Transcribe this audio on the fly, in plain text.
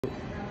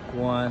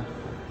one.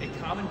 A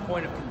common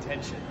point of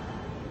contention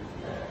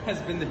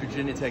has been the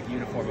Virginia Tech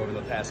uniform over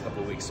the past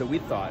couple of weeks. So we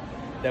thought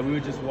that we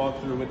would just walk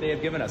through what they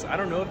have given us. I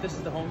don't know if this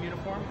is the home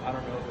uniform. I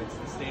don't know if it's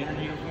the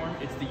standard uniform.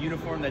 It's the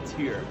uniform that's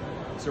here.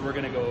 So we're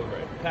gonna go over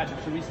it. Patrick,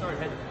 should we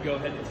go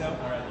head to toe?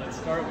 All right, let's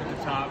start with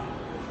the top.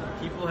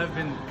 People have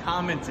been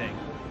commenting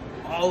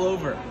all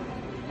over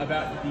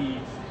about the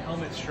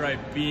helmet stripe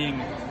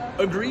being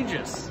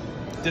egregious.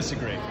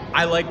 Disagree.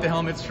 I like the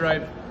helmet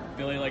stripe.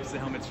 Billy likes the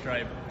helmet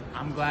stripe.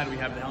 I'm glad we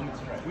have the helmet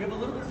stripe. We have a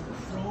little bit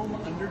of chrome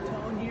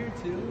undertone here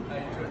too.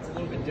 It's a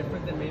little bit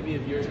different than maybe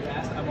of years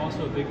past. I'm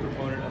also a big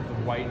proponent of the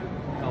white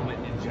helmet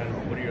in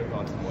general. What are your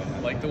thoughts on the white helmet?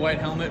 I like the white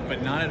helmet,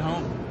 but not at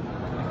home.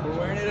 If we're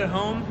wearing it at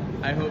home,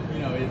 I hope,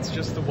 it's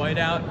just the white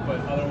out, but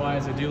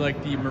otherwise I do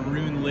like the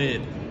maroon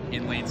lid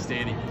in Lane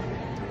Stadium.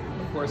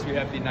 Of course, we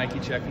have the Nike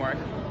check mark.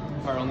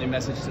 Our only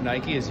message to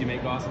Nike is you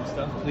make awesome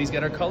stuff. Please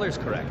get our colors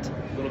correct.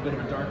 A little bit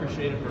of a darker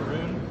shade of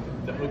maroon,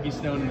 the Hokie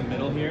stone in the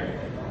middle here,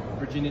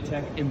 Virginia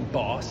Tech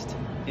embossed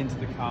into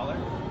the collar.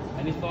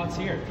 Any thoughts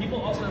here?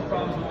 People also have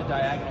problems with the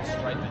diagonal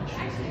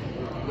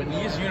stripage. When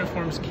these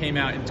uniforms came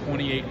out in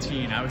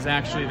 2018, I was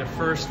actually the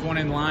first one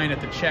in line at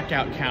the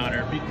checkout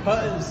counter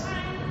because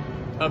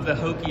of the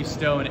Hokie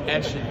stone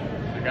etching.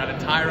 I got a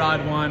tie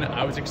rod one.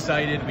 I was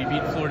excited. We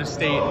beat Florida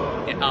State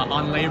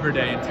on Labor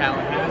Day in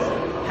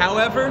Tallahassee.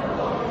 However,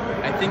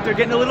 I think they're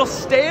getting a little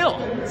stale.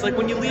 It's like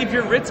when you leave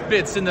your Ritz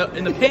Bits in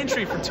the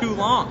pantry for too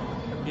long.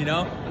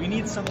 We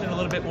need something a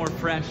little bit more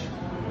fresh.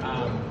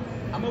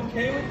 I'm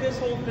okay with this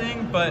whole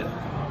thing, but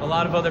a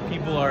lot of other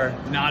people are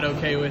not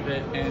okay with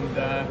it, and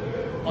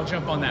I'll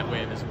jump on that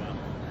wave as well.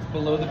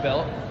 Below the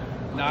belt,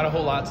 not a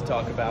whole lot to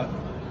talk about.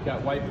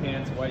 Got white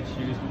pants, white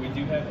shoes, but we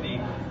do have the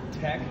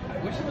Tech.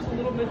 I wish it was a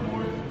little bit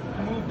more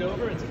moved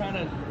over. It's kind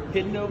of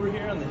hidden over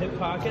here on the hip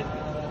pocket.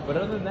 But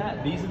other than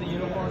that, these are the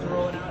uniforms we're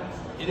rolling out.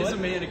 It is a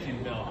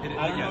mannequin, Bill.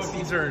 I don't know if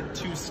these are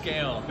to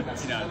scale.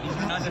 These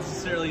are not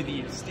necessarily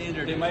the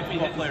standard. They might be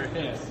football player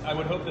yes. I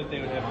would hope that they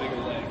would have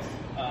bigger legs.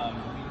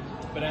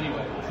 But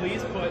anyway,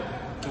 please put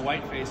the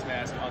white face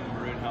mask on the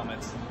maroon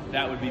helmets.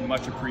 That would be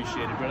much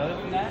appreciated. But other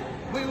than that,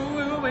 wait.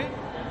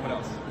 What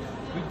else?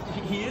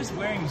 He is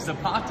wearing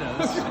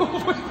zapatos.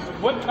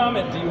 What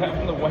comment do you have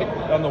on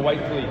the white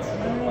cleats?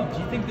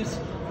 Do you think this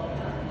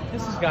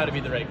has got to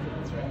be the right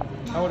cleats,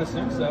 right? I would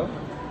assume so.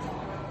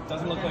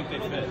 Doesn't look like they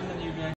fit.